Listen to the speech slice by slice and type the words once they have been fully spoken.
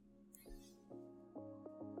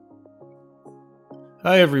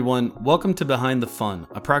Hi everyone, welcome to Behind the Fun,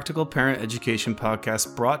 a practical parent education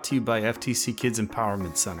podcast brought to you by FTC Kids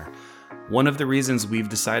Empowerment Center. One of the reasons we've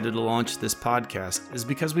decided to launch this podcast is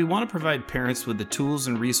because we want to provide parents with the tools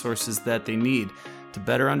and resources that they need to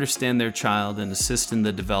better understand their child and assist in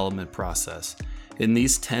the development process. In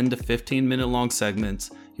these 10 to 15 minute long segments,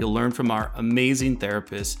 you'll learn from our amazing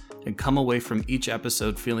therapists and come away from each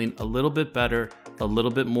episode feeling a little bit better, a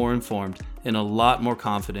little bit more informed, and a lot more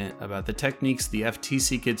confident about the techniques the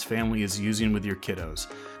FTC Kids family is using with your kiddos.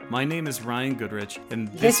 My name is Ryan Goodrich, and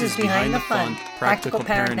this is Behind the Fun, Practical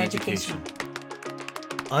Parent Education.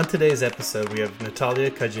 On today's episode, we have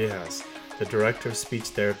Natalia Callejas, the Director of Speech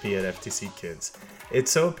Therapy at FTC Kids.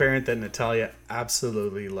 It's so apparent that Natalia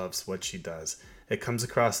absolutely loves what she does. It comes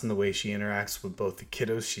across in the way she interacts with both the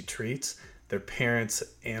kiddos she treats, their parents,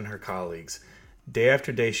 and her colleagues. Day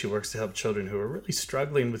after day, she works to help children who are really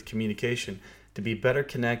struggling with communication to be better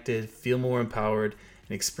connected, feel more empowered,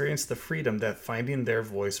 and experience the freedom that finding their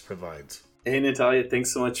voice provides. Hey, Natalia,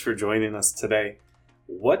 thanks so much for joining us today.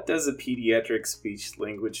 What does a pediatric speech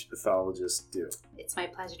language pathologist do? It's my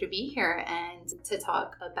pleasure to be here and to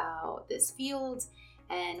talk about this field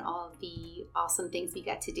and all of the awesome things we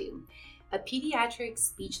get to do. A pediatric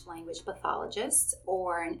speech language pathologist,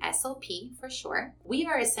 or an SLP for short, we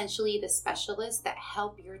are essentially the specialists that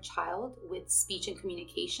help your child with speech and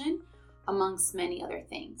communication, amongst many other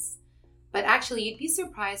things. But actually, you'd be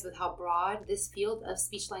surprised with how broad this field of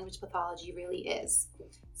speech language pathology really is.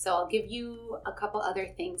 So I'll give you a couple other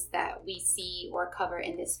things that we see or cover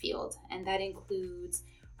in this field, and that includes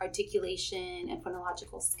articulation and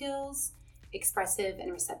phonological skills, expressive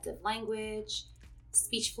and receptive language,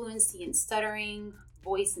 speech fluency and stuttering,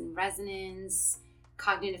 voice and resonance,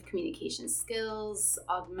 cognitive communication skills,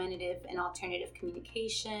 augmentative and alternative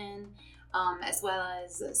communication, as well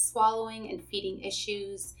as swallowing and feeding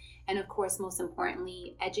issues, and of course, most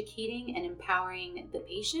importantly, educating and empowering the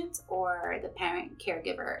patient or the parent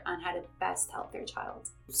caregiver on how to best help their child.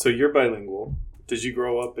 So you're bilingual. Did you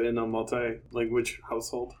grow up in a multi-language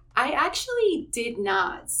household? I actually did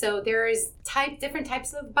not. So there's different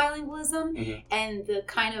types of bilingualism, and the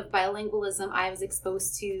kind of bilingualism I was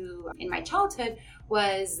exposed to in my childhood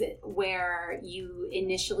was where you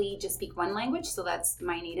initially just speak one language. So that's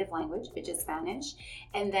my native language, which is Spanish.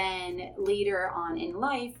 And then later on in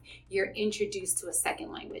life, you're introduced to a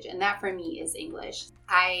second language. And that for me is English.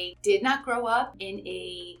 I did not grow up in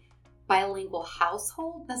a bilingual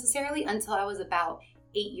household necessarily until I was about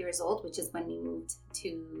 8 years old, which is when we moved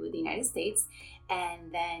to the United States.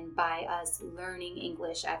 And then by us learning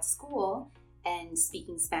English at school and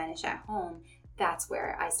speaking Spanish at home, that's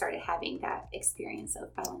where I started having that experience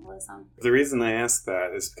of bilingualism. The reason I asked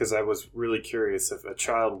that is because I was really curious if a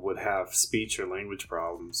child would have speech or language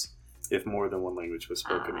problems if more than one language was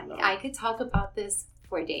spoken in them. I could talk about this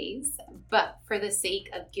for days, but for the sake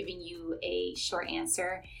of giving you a short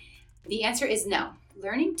answer, the answer is no.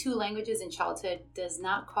 Learning two languages in childhood does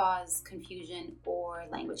not cause confusion or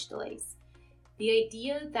language delays. The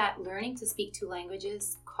idea that learning to speak two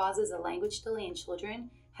languages causes a language delay in children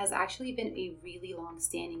has actually been a really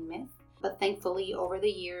long-standing myth, but thankfully over the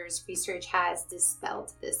years, research has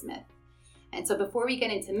dispelled this myth. And so before we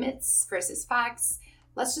get into myths versus facts,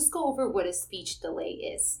 let's just go over what a speech delay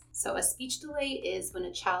is. So a speech delay is when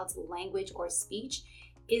a child's language or speech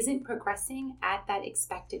isn't progressing at that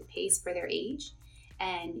expected pace for their age.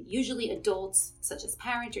 And usually adults, such as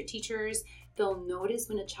parents or teachers, they'll notice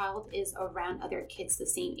when a child is around other kids the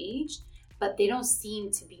same age, but they don't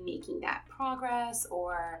seem to be making that progress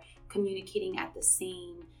or communicating at the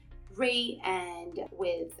same rate and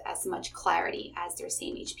with as much clarity as their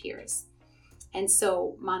same age peers. And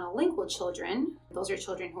so monolingual children, those are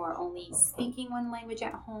children who are only speaking one language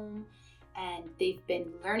at home, and they've been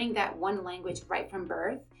learning that one language right from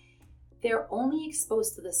birth. They're only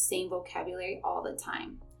exposed to the same vocabulary all the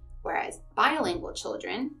time. Whereas bilingual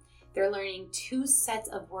children, they're learning two sets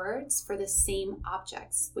of words for the same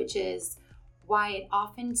objects, which is why it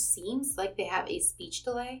often seems like they have a speech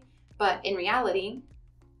delay. But in reality,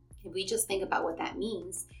 if we just think about what that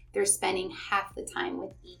means, they're spending half the time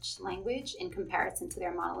with each language in comparison to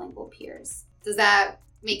their monolingual peers. Does that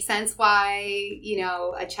make sense why,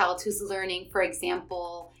 a child who's learning, for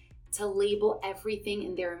example, to label everything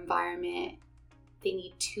in their environment, they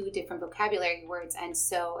need two different vocabulary words? And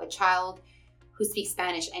so a child who speaks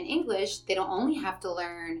Spanish and English, they don't only have to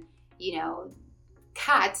learn,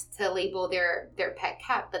 cat to label their pet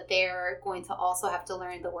cat, but they're going to also have to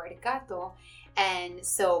learn the word gato. And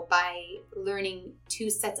so by learning two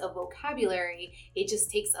sets of vocabulary, it just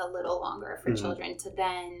takes a little longer for children to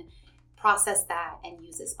then process that and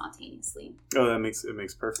use it spontaneously. Oh, it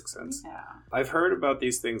makes perfect sense. Yeah. I've heard about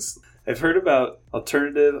these things. I've heard about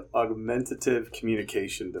alternative augmentative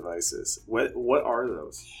communication devices. What are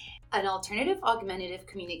those? An alternative augmentative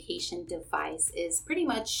communication device is pretty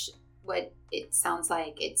much what it sounds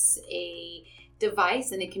like. It's a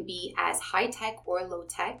device, and it can be as high-tech or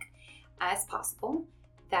low-tech as possible,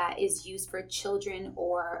 that is used for children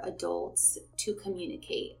or adults to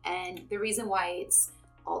communicate. And the reason why it's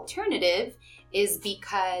alternative is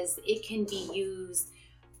because it can be used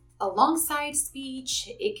alongside speech.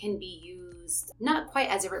 It can be used not quite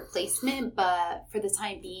as a replacement, but for the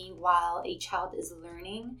time being while a child is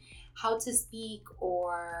learning how to speak,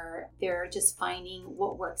 or they're just finding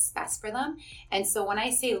what works best for them. And so when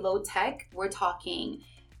I say low tech, we're talking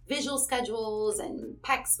visual schedules and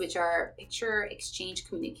PECs, which are picture exchange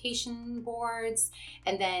communication boards,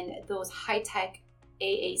 and then those high-tech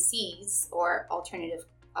AACs, or alternative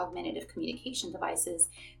augmentative communication devices,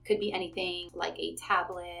 could be anything like a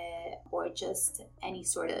tablet or just any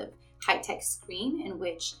sort of high-tech screen in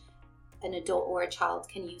which an adult or a child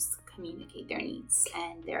can use to communicate their needs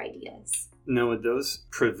and their ideas. Now, would those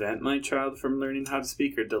prevent my child from learning how to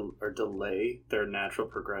speak, or delay their natural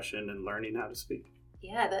progression in learning how to speak?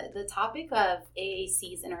 Yeah, the topic of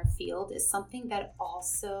AACs in our field is something that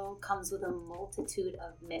also comes with a multitude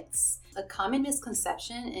of myths. A common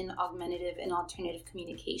misconception in augmentative and alternative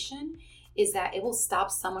communication is that it will stop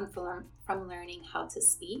someone from learning how to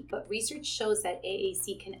speak. But research shows that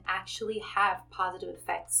AAC can actually have positive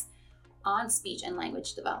effects on speech and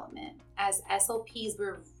language development. As SLPs,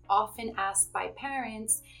 we're often asked by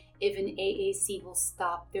parents if an AAC will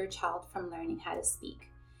stop their child from learning how to speak.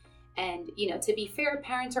 And, to be fair,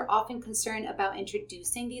 parents are often concerned about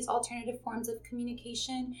introducing these alternative forms of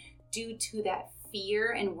communication due to that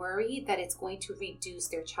fear and worry that it's going to reduce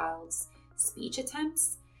their child's speech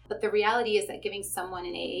attempts. But the reality is that giving someone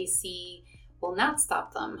an AAC will not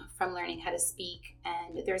stop them from learning how to speak.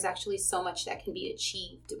 And there's actually so much that can be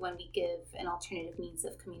achieved when we give an alternative means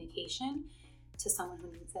of communication to someone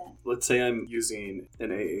who needs it. Let's say I'm using an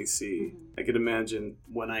AAC. Mm-hmm. I could imagine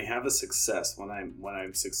when I have a success, when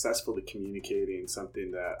I'm successfully communicating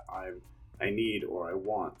something that I need or I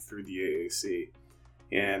want through the AAC,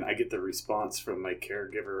 and I get the response from my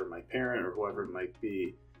caregiver or my parent or whoever it might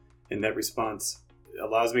be, and that response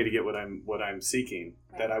allows me to get what I'm seeking,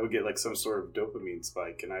 right, that I would get like some sort of dopamine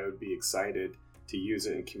spike, and I would be excited to use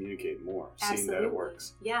it and communicate more, seeing that it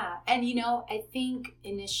works. Yeah. And I think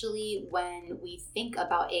initially when we think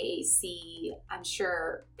about AAC, I'm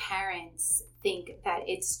sure parents think that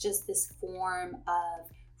it's just this form of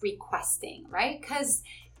requesting, right? Because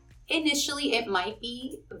initially it might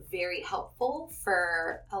be very helpful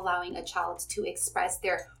for allowing a child to express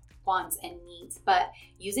their wants and needs, but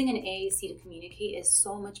using an AAC to communicate is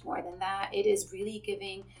so much more than that. It is really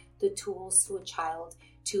giving the tools to a child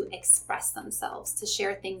to express themselves, to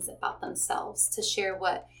share things about themselves, to share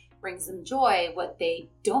what brings them joy, what they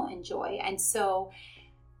don't enjoy. And so,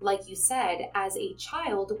 like you said, as a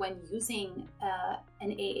child, when using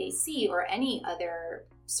an AAC or any other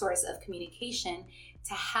source of communication,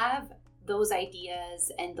 to have those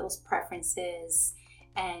ideas and those preferences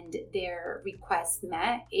and their requests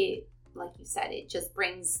met, it, like you said, it just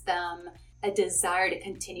brings them a desire to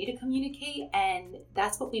continue to communicate. And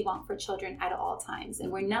that's what we want for children at all times.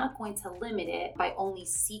 And we're not going to limit it by only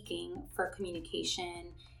seeking for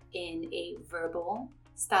communication in a verbal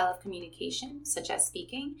style of communication, such as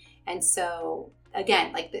speaking. And so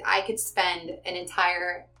again, I could spend an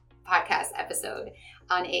entire podcast episode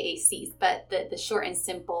on AACs, but the short and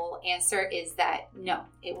simple answer is that no,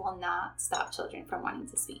 it will not stop children from wanting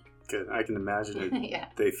to speak. Good. I can imagine it. Yeah.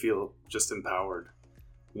 They feel just empowered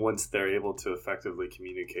once they're able to effectively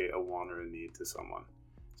communicate a want or a need to someone,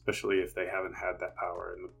 especially if they haven't had that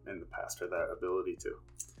power in the past or that ability to.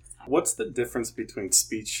 What's the difference between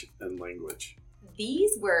speech and language?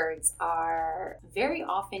 These words are very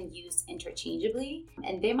often used interchangeably,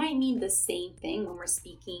 and they might mean the same thing when we're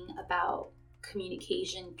speaking about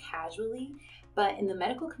communication casually, but in the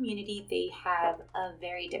medical community, they have a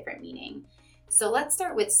very different meaning. So let's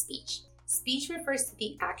start with speech. Speech refers to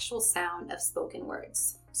the actual sound of spoken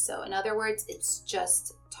words. So in other words, it's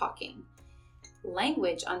just talking.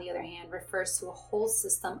 Language, on the other hand, refers to a whole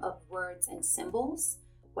system of words and symbols,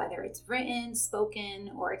 whether it's written,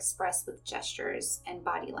 spoken, or expressed with gestures and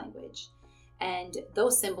body language. And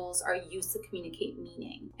those symbols are used to communicate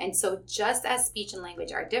meaning. And so just as speech and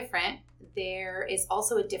language are different, there is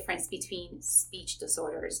also a difference between speech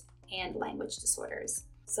disorders and language disorders.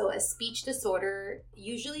 So a speech disorder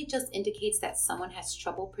usually just indicates that someone has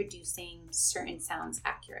trouble producing certain sounds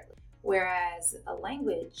accurately, whereas a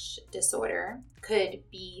language disorder could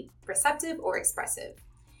be receptive or expressive.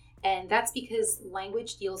 And that's because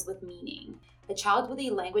language deals with meaning. A child with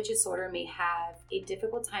a language disorder may have a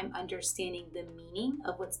difficult time understanding the meaning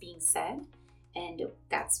of what's being said, and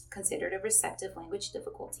that's considered a receptive language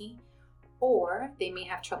difficulty. Or they may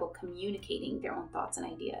have trouble communicating their own thoughts and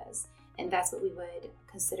ideas, and that's what we would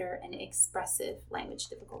consider an expressive language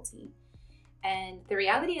difficulty. And the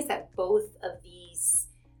reality is that both of these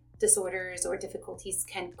disorders or difficulties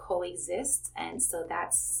can coexist, and so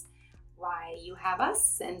that's why you have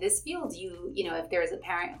us in this field. You know, if there is a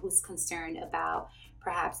parent who's concerned about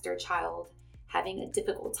perhaps their child having a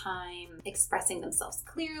difficult time expressing themselves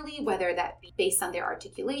clearly, whether that be based on their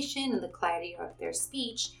articulation and the clarity of their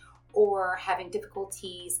speech, or having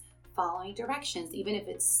difficulties following directions, even if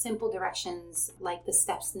it's simple directions like the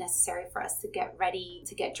steps necessary for us to get ready,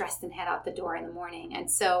 to get dressed and head out the door in the morning. And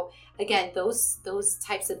so again, those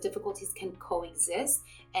types of difficulties can coexist,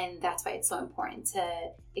 and that's why it's so important to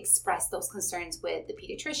express those concerns with the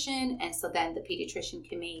pediatrician, and so then the pediatrician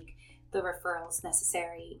can make the referrals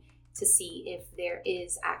necessary to see if there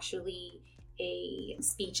is actually a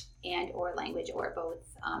speech and or language or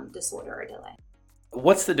both disorder or delay.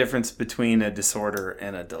 What's the difference between a disorder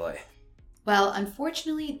and a delay? Well,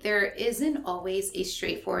 unfortunately, there isn't always a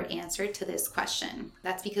straightforward answer to this question.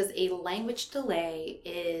 That's because a language delay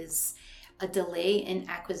is a delay in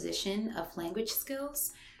acquisition of language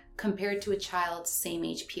skills compared to a child's same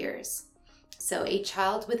age peers. So a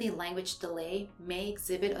child with a language delay may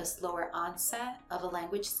exhibit a slower onset of a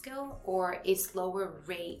language skill or a slower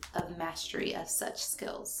rate of mastery of such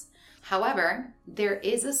skills. However, there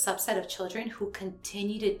is a subset of children who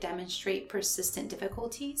continue to demonstrate persistent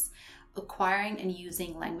difficulties acquiring and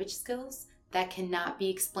using language skills that cannot be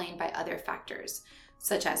explained by other factors,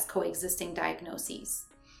 such as coexisting diagnoses.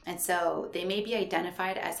 And so they may be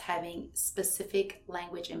identified as having specific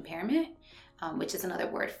language impairment, which is another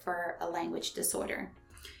word for a language disorder.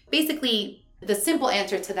 Basically, the simple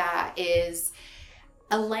answer to that is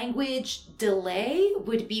a language delay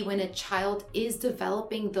would be when a child is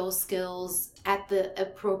developing those skills at the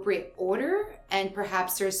appropriate order, and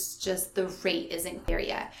perhaps there's just the rate isn't there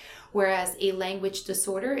yet. Whereas a language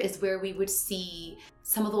disorder is where we would see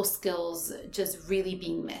some of those skills just really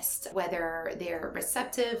being missed, whether they're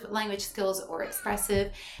receptive language skills or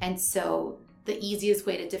expressive. And so the easiest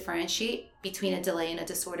way to differentiate between a delay and a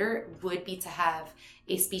disorder would be to have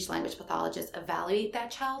a speech language pathologist evaluate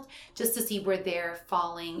that child just to see where they're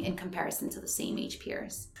falling in comparison to the same age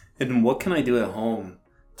peers. And what can I do at home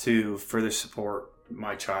to further support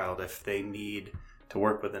my child if they need to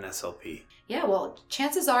work with an SLP? Yeah, well,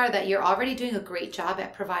 chances are that you're already doing a great job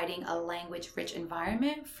at providing a language-rich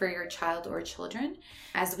environment for your child or children.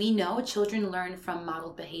 As we know, children learn from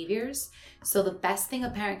modeled behaviors. So the best thing a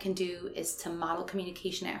parent can do is to model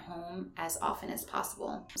communication at home as often as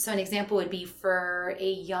possible. So an example would be for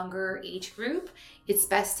a younger age group, it's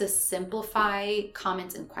best to simplify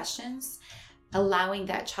comments and questions, allowing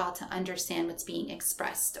that child to understand what's being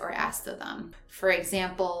expressed or asked of them. For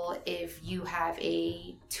example, if you have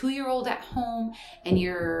a 2-year-old at home and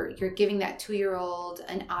you're giving that 2-year-old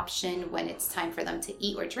an option when it's time for them to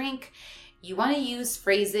eat or drink, you want to use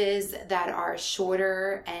phrases that are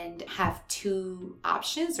shorter and have 2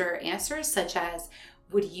 options or answers, such as,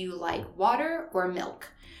 would you like water or milk?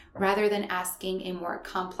 Rather than asking a more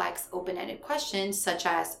complex open-ended question such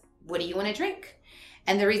as, what do you want to drink?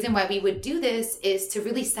 And the reason why we would do this is to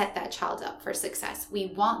really set that child up for success. We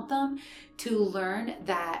want them to learn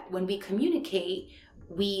that when we communicate,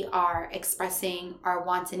 we are expressing our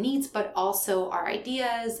wants and needs, but also our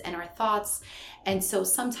ideas and our thoughts. And so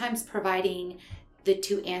sometimes providing the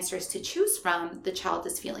 2 answers to choose from, the child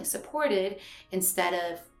is feeling supported instead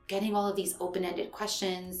of getting all of these open-ended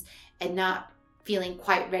questions and not feeling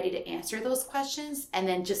quite ready to answer those questions, and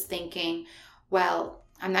then just thinking, well,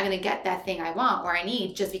 I'm not going to get that thing I want or I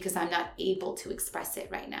need just because I'm not able to express it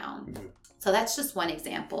right now. Mm-hmm. So that's just one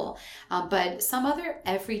example. But some other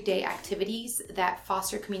everyday activities that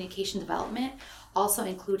foster communication development also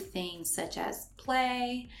include things such as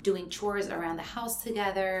play, doing chores around the house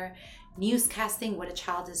together, newscasting what a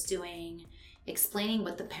child is doing, explaining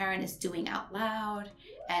what the parent is doing out loud,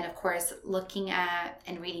 and of course, looking at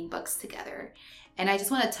and reading books together. And I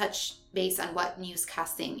just want to touch base on what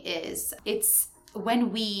newscasting is. It's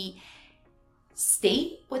when we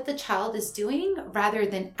state what the child is doing rather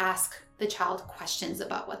than ask the child questions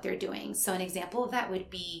about what they're doing. So an example of that would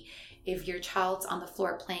be if your child's on the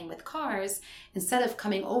floor playing with cars, instead of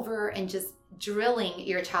coming over and just drilling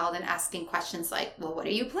your child and asking questions like, well, what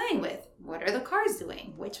are you playing with? What are the cars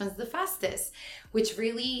doing? Which one's the fastest? Which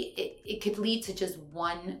really, it could lead to just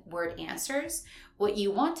one word answers. What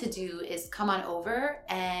you want to do is come on over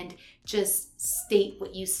and just state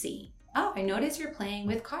what you see. Oh, I notice you're playing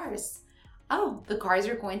with cars. Oh, the cars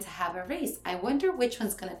are going to have a race. I wonder which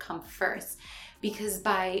one's going to come first. Because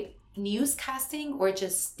by newscasting or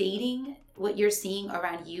just stating what you're seeing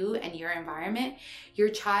around you and your environment, your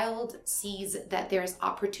child sees that there's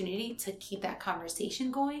opportunity to keep that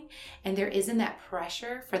conversation going, and there isn't that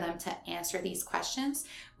pressure for them to answer these questions,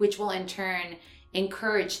 which will in turn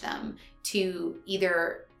encourage them to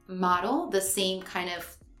either model the same kind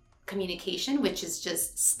of communication, which is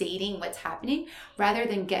just stating what's happening, rather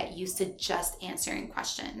than get used to just answering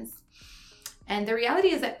questions. And the reality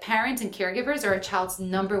is that parents and caregivers are a child's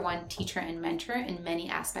number one teacher and mentor in many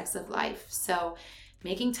aspects of life. So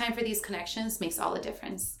making time for these connections makes all the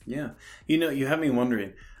difference. Yeah. You have me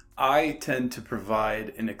wondering, I tend to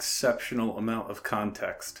provide an exceptional amount of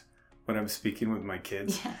context when I'm speaking with my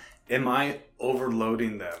kids. Yeah. Am I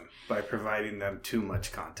overloading them by providing them too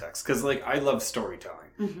much context? Because I love storytelling.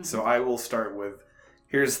 Mm-hmm. So I will start with,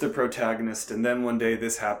 here's the protagonist, and then one day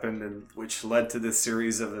this happened, and which led to this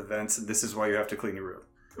series of events, and this is why you have to clean your room.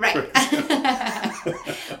 Right.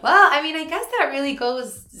 Well, I guess that really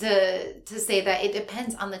goes to say that it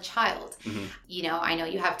depends on the child. Mm-hmm. I know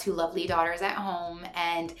you have two lovely daughters at home,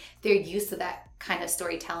 and they're used to that kind of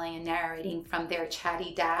storytelling and narrating from their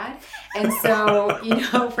chatty dad. And so,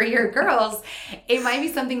 for your girls, it might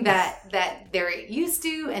be something that they're used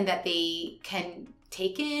to and that they can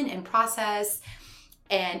take in and process,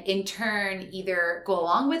 and in turn either go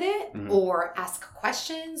along with it, mm-hmm. or ask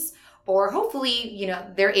questions, or hopefully,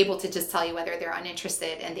 they're able to just tell you whether they're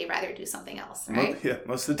uninterested and they'd rather do something else, right? Yeah,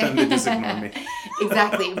 most of the time they just ignore me.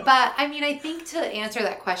 Exactly. But I think to answer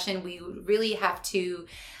that question, we really have to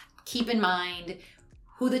keep in mind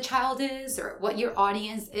who the child is or what your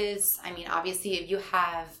audience is. Obviously, if you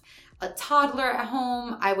have a toddler at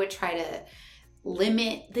home, I would try to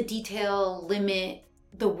limit the detail, limit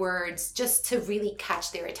the words, just to really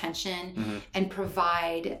catch their attention, mm-hmm. and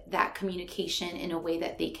provide that communication in a way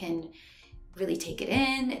that they can really take it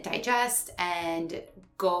in, digest, and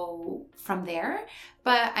go from there.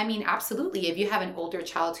 But absolutely, if you have an older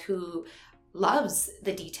child who loves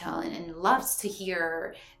the detail and loves to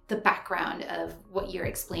hear the background of what you're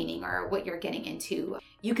explaining or what you're getting into,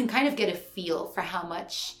 you can kind of get a feel for how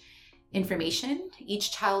much information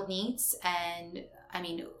each child needs. And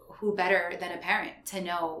who better than a parent to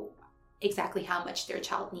know exactly how much their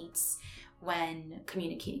child needs when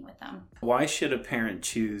communicating with them? Why should a parent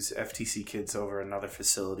choose FTC Kids over another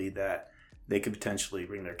facility that they could potentially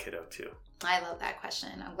bring their kiddo to? I love that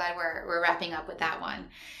question. I'm glad we're wrapping up with that one.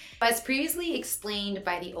 As previously explained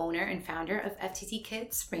by the owner and founder of FTC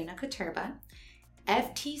Kids, Reina Kuturba,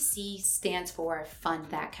 FTC stands for Fun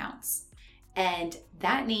That Counts. And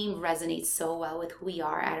that name resonates so well with who we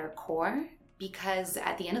are at our core, because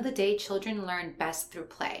at the end of the day, children learn best through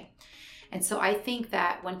play. And so I think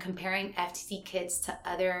that when comparing FTC Kids to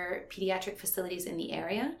other pediatric facilities in the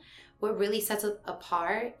area, what really sets us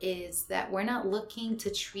apart is that we're not looking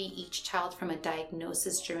to treat each child from a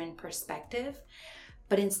diagnosis-driven perspective,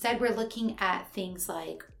 but instead we're looking at things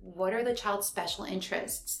like, what are the child's special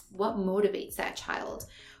interests? What motivates that child?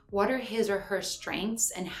 What are his or her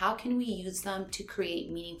strengths? And how can we use them to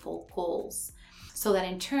create meaningful goals? So that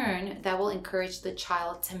in turn, that will encourage the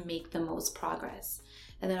child to make the most progress.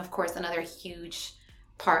 And then, of course, another huge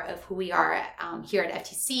part of who we are here at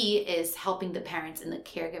FTC is helping the parents and the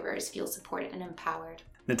caregivers feel supported and empowered.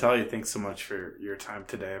 Natalia, thanks so much for your time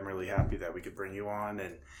today. I'm really happy that we could bring you on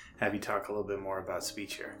and have you talk a little bit more about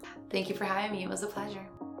speech here. Thank you for having me. It was a pleasure.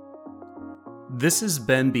 This has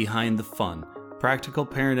been Behind the Fun, practical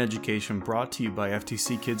parent education brought to you by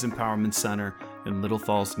FTC Kids Empowerment Center in Little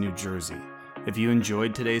Falls, New Jersey. If you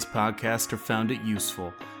enjoyed today's podcast or found it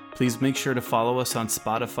useful, please make sure to follow us on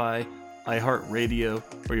Spotify, iHeartRadio,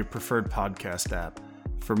 or your preferred podcast app.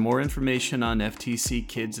 For more information on FTC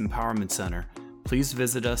Kids Empowerment Center, please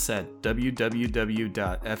visit us at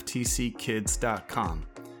www.ftckids.com.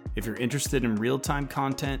 If you're interested in real-time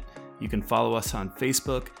content, you can follow us on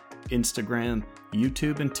Facebook, Instagram,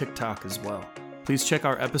 YouTube, and TikTok as well. Please check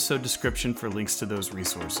our episode description for links to those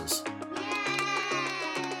resources.